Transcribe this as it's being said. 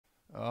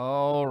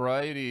All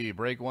righty,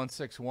 break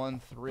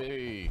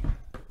 1613.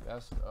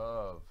 Best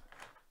of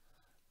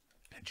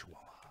Benchwarmer.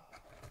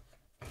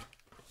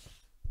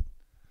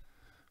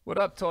 What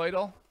up,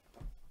 Toidle?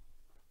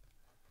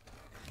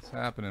 What's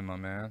happening, my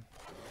man?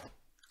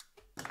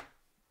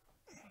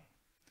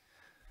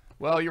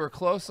 Well, you were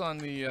close on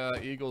the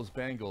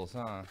Eagles-Bengals,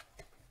 huh?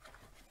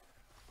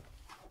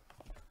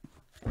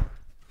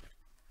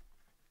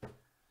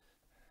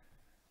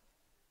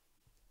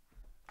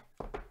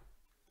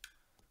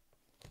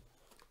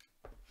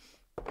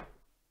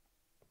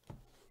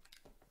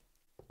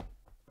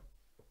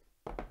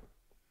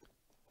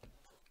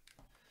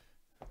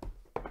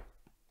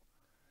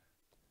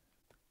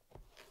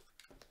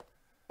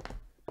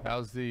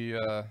 How's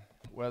the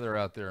weather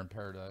out there in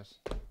paradise?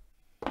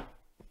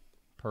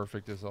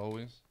 Perfect as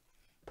always.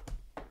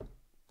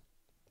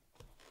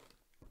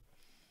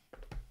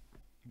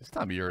 This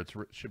time of year, it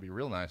should be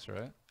real nice,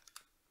 right?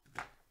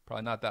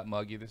 Probably not that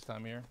muggy this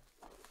time of year.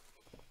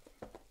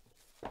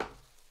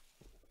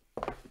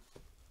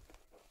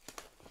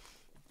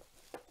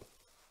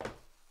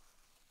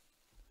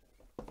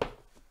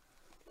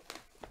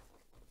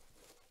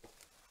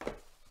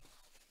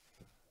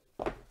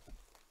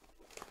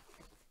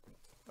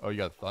 Oh, you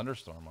got a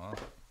thunderstorm, huh?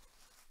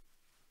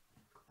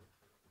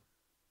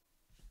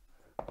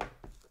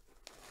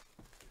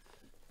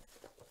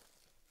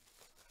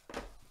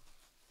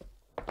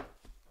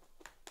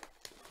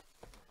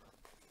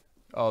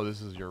 Oh,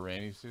 this is your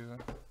rainy season?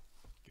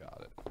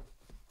 Got it.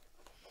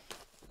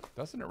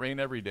 Doesn't it rain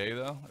every day,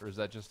 though? Or is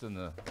that just in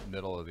the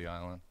middle of the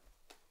island?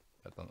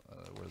 At the,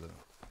 where the...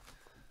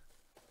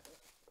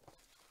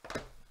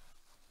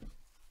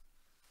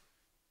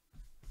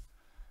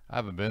 I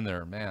haven't been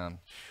there, man.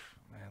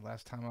 Man,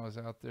 last time I was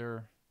out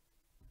there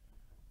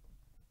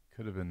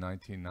could have been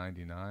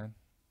 1999.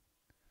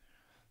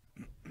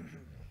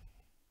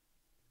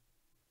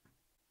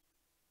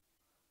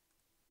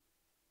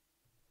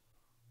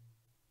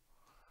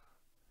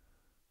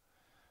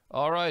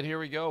 All right, here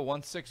we go.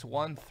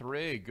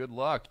 1613. Good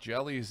luck.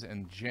 Jellies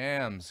and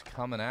jams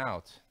coming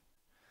out.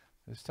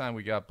 This time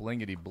we got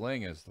Blingity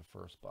Bling as the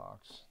first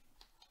box.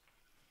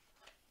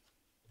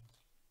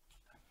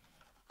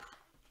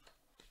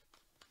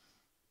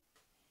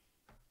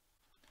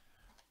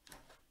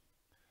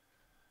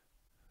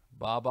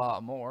 Baba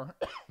Amor.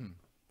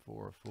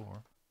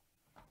 4-4.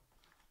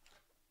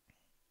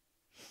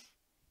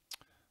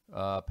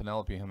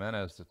 Penelope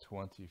Jimenez to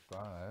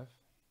 25.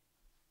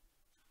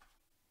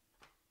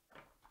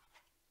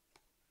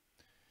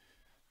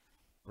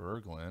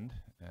 Berglund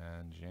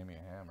and Jamie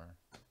Hammer.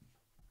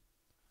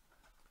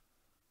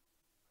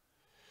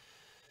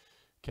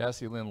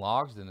 Cassie Lynn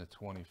Logsdon at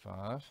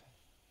 25.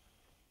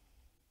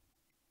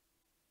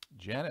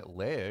 Janet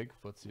Legg,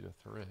 footsie to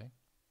 3.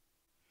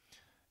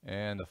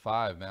 And the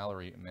 5,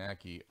 Mallory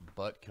Mackey,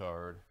 butt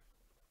card.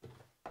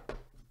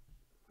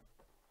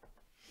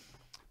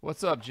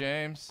 What's up,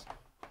 James?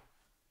 I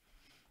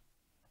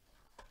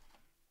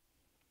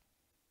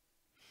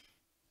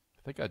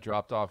think I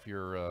dropped off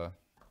your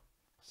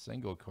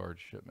single card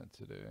shipment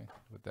today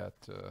with that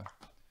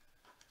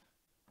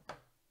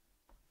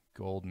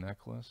gold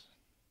necklace.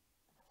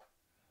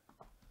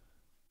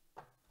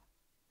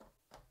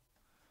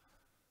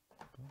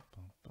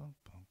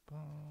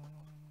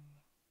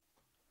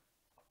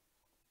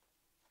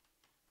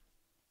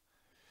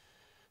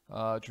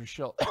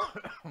 Trishelle,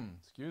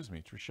 excuse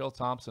me, Trishelle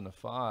Thompson to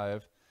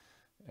 5,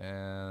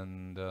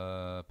 and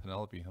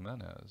Penelope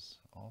Jimenez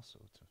also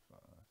to 5.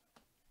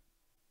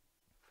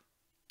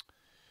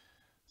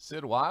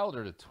 Sid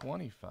Wilder to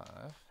 25.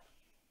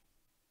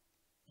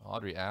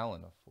 Audrey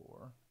Allen to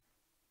 4.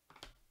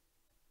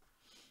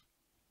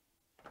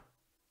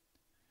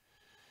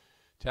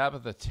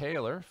 Tabitha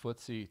Taylor,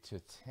 footsie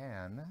to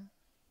 10.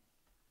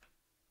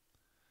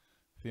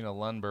 Thena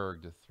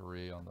Lundberg to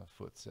 3 on the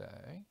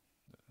footsie.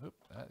 Oop,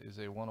 that is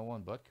a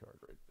 101 butt card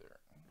right there.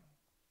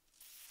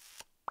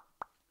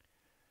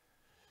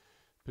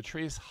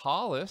 Patrice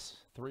Hollis,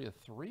 3 of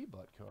 3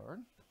 butt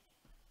card.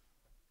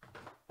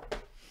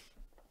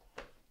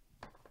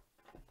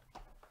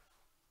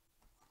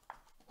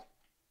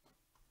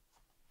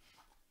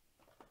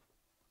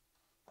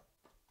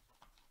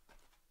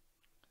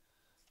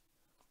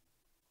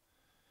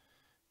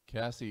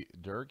 Cassie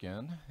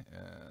Durkin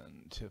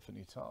and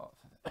Tiffany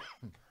Toth.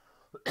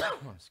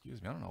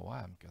 Excuse me, I don't know why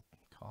I'm got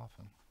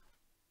coughing.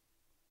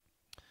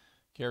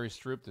 Carrie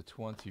Stroop to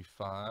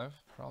 25,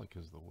 probably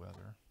because of the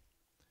weather.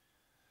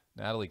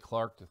 Natalie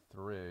Clark to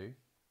 3.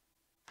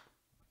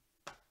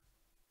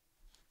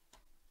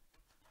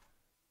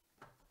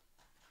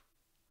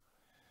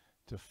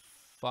 To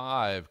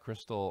 5,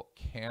 Crystal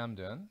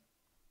Camden.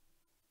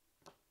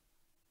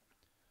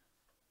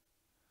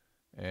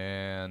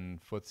 And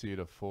footsie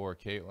to 4,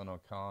 Caitlin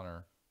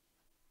O'Connor.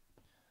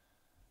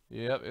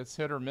 Yep, it's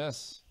hit or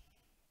miss.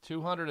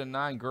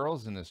 209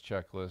 girls in this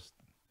checklist.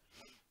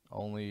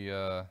 Only,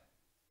 what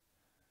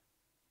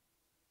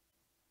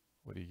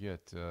do you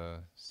get?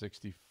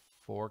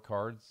 64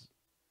 cards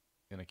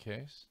in a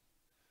case.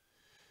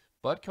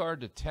 Butt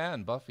card to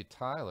 10, Buffy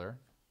Tyler.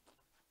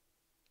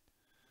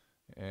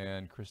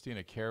 And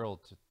Christina Carroll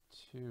to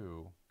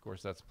 2. Of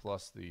course, that's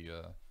plus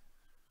the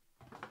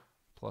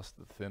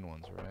thin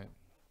ones, right?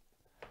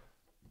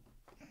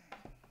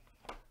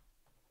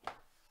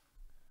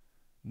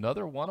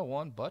 Another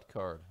 101 butt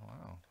card.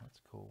 Wow, that's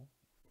cool.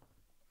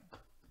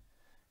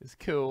 It's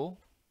cool.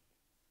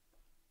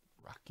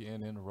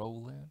 Rockin' and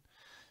rollin'.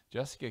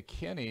 Jessica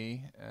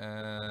Kinney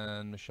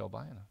and Michelle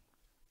Baena.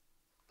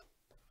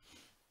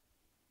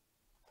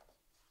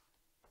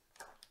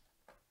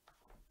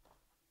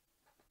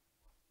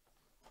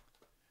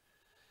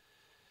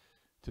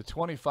 To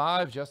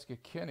 25, Jessica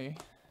Kinney.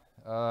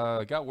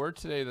 Got word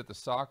today that the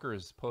soccer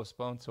is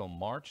postponed till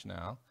March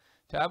now.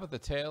 Tabitha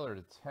Taylor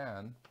to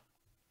 10.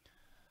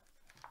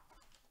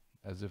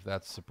 As if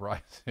that's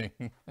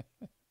surprising.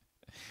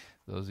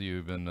 Those of you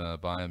who've been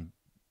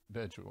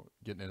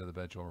getting into the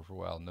Benchwarmer for a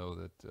while know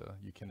that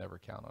you can never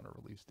count on a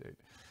release date.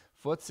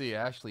 Footsie,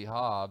 Ashley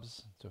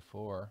Hobbs to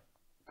 4.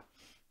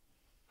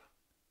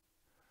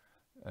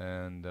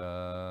 And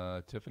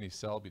Tiffany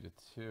Selby to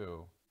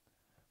 2.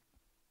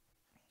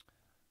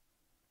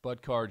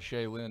 Bud card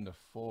Shaylin to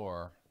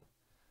 4.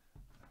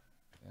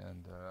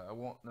 And I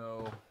won't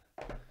know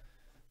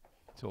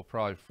until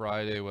probably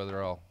Friday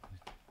whether I'll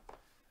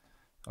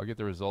get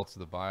the results of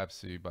the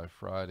biopsy by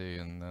Friday,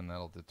 and then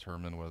that'll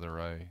determine whether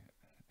I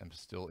am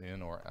still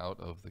in or out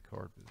of the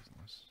card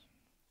business.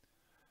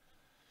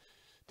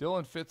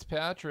 Dylan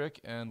Fitzpatrick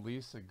and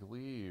Lisa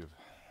Gleave.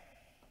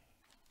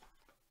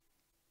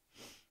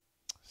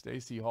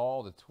 Stacy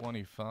Hall to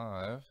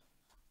 25.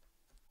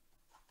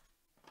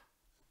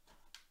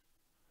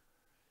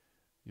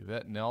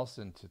 Yvette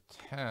Nelson to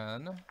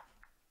 10.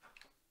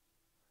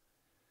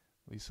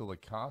 Lisa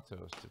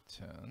Lakatos to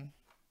 10.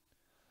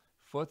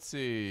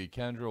 Footsie,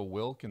 Kendra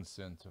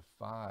Wilkinson to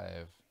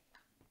 5.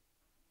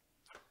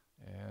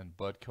 And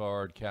butt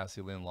card,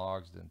 Cassie Lynn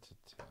Logsden to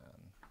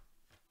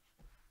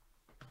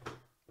 10.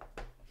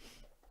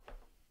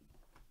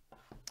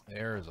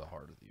 There's a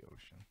Heart of the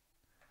Ocean.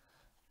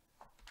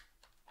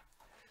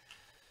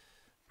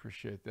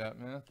 Appreciate that,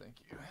 man. Thank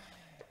you.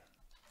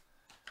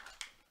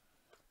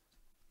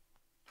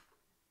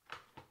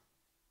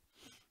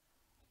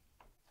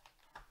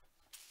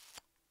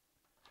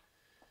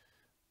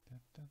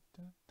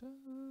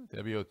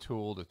 Debbie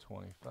O'Toole to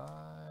 25.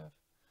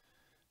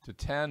 To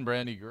 10,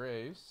 Brandy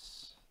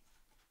Grace.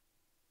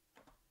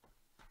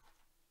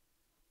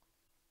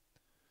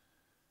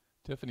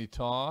 Tiffany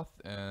Toth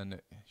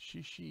and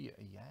Shishi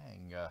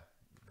Yang.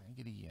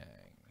 Yangity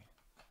Yang.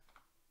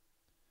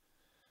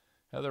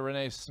 Heather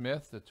Renee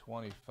Smith to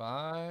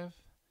 25.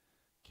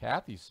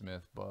 Kathy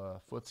Smith,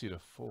 footsie to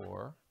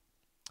 4.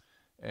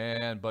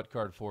 And butt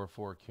card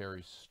 4-4,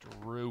 Carrie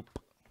Stroop.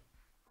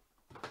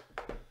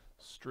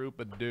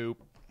 Stroop-a-doop.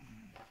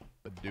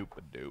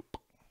 Ba-doop-a-doop.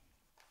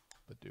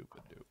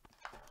 Ba-doop-a-doop.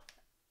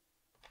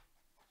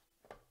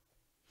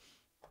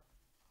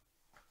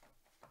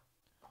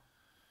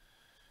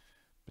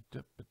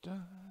 Ba-da-ba-da.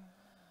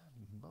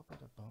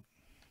 Ba-ba-da-bum.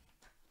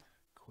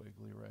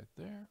 Quigley right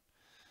there.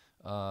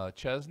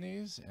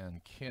 Chesney's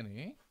and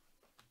Kinney.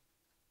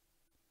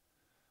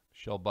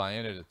 Michelle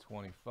Baena to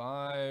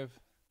 25.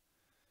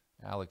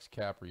 Alex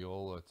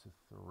Capriola to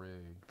 3.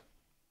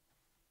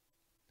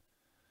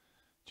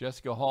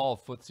 Jessica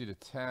Hall, footsie to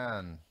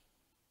 10.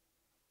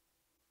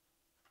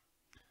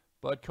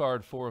 Butt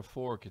card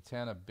 4-4,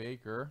 Katana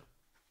Baker.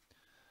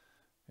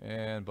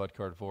 And butt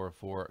card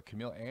 4-4,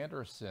 Camille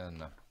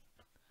Anderson.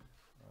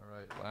 All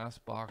right,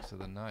 last box of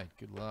the night.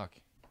 Good luck.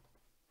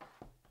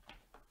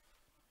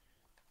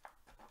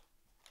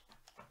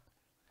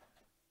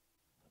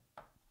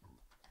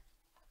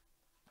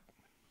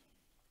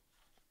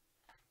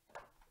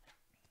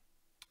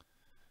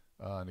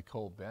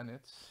 Nicole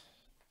Bennett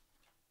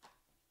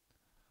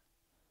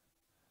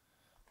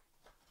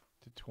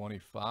to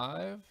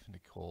 25.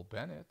 Nicole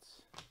Bennett.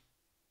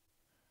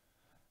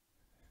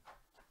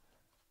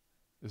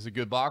 This is a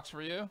good box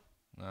for you?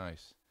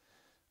 Nice.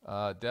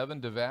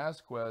 Devin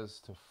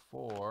DeVasquez to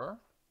 4.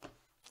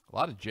 A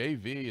lot of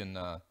JV and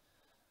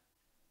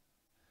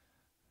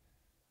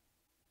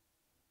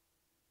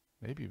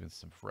maybe even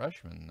some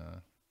freshmen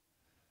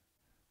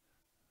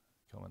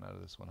coming out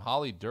of this one.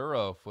 Holly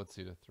Duro,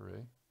 footsie to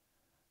 3.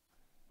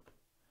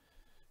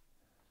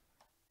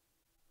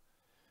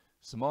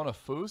 Simona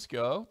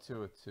Fusco,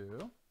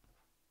 2/2.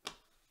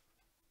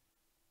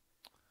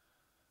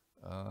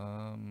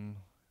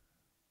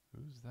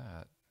 Who's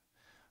that?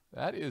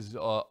 That is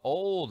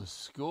old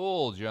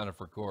school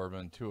Jennifer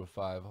Corbin,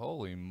 2/5.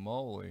 Holy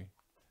moly.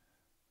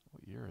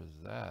 What year is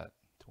that?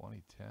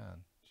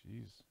 2010.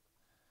 Jeez.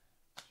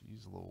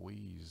 Jeez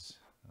Louise.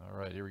 All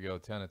right, here we go.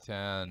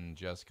 10/10.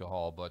 Jessica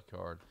Hall, butt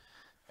card.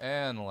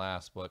 And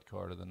last butt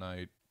card of the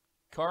night.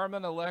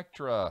 Carmen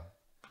Electra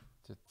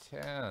to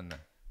 10.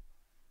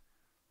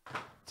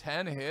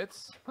 10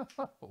 hits?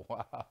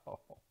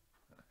 Wow.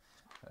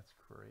 That's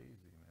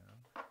crazy, man.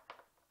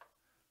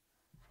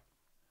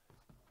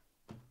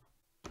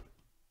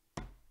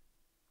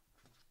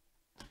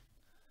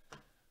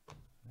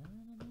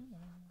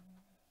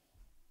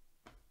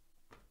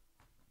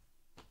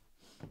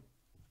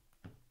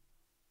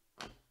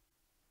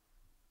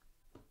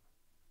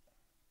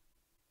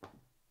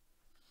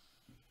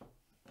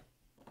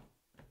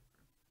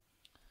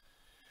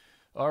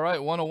 All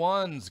right,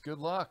 101s. Good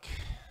luck.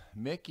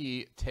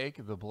 Mickey,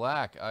 take the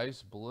black.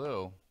 Ice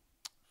blue.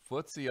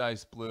 Footsie,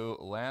 ice blue.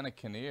 Lana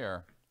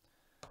Kinnear.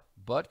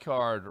 Butt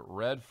card,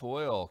 red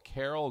foil.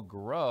 Carol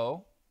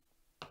Grow.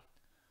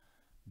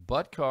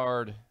 Butt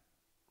card,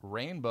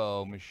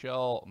 rainbow.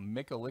 Michelle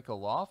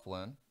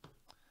Mickalika-Laughlin.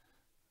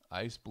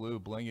 Ice blue,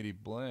 blingity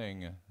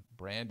bling.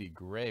 Brandy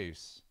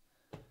Grace.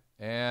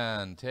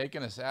 And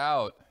taking us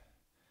out,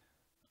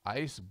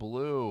 ice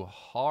blue,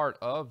 heart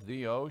of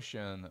the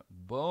ocean.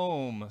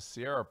 Boom,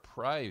 Sierra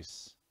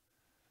Price.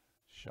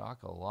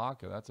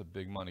 Shakalaka, that's a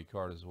big money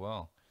card as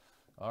well.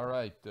 All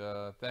right,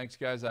 thanks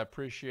guys, I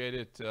appreciate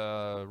it.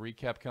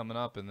 Recap coming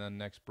up, and then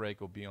next break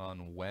will be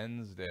on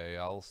Wednesday.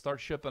 I'll start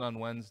shipping on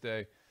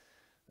Wednesday.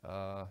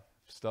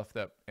 Stuff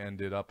that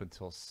ended up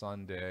until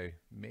Sunday.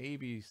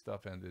 Maybe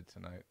stuff ended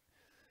tonight.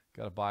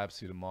 Got a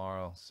biopsy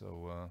tomorrow,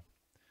 so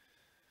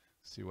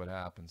see what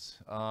happens.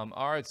 All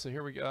right, so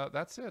here we go.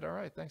 That's it. All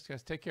right, thanks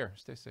guys. Take care.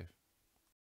 Stay safe.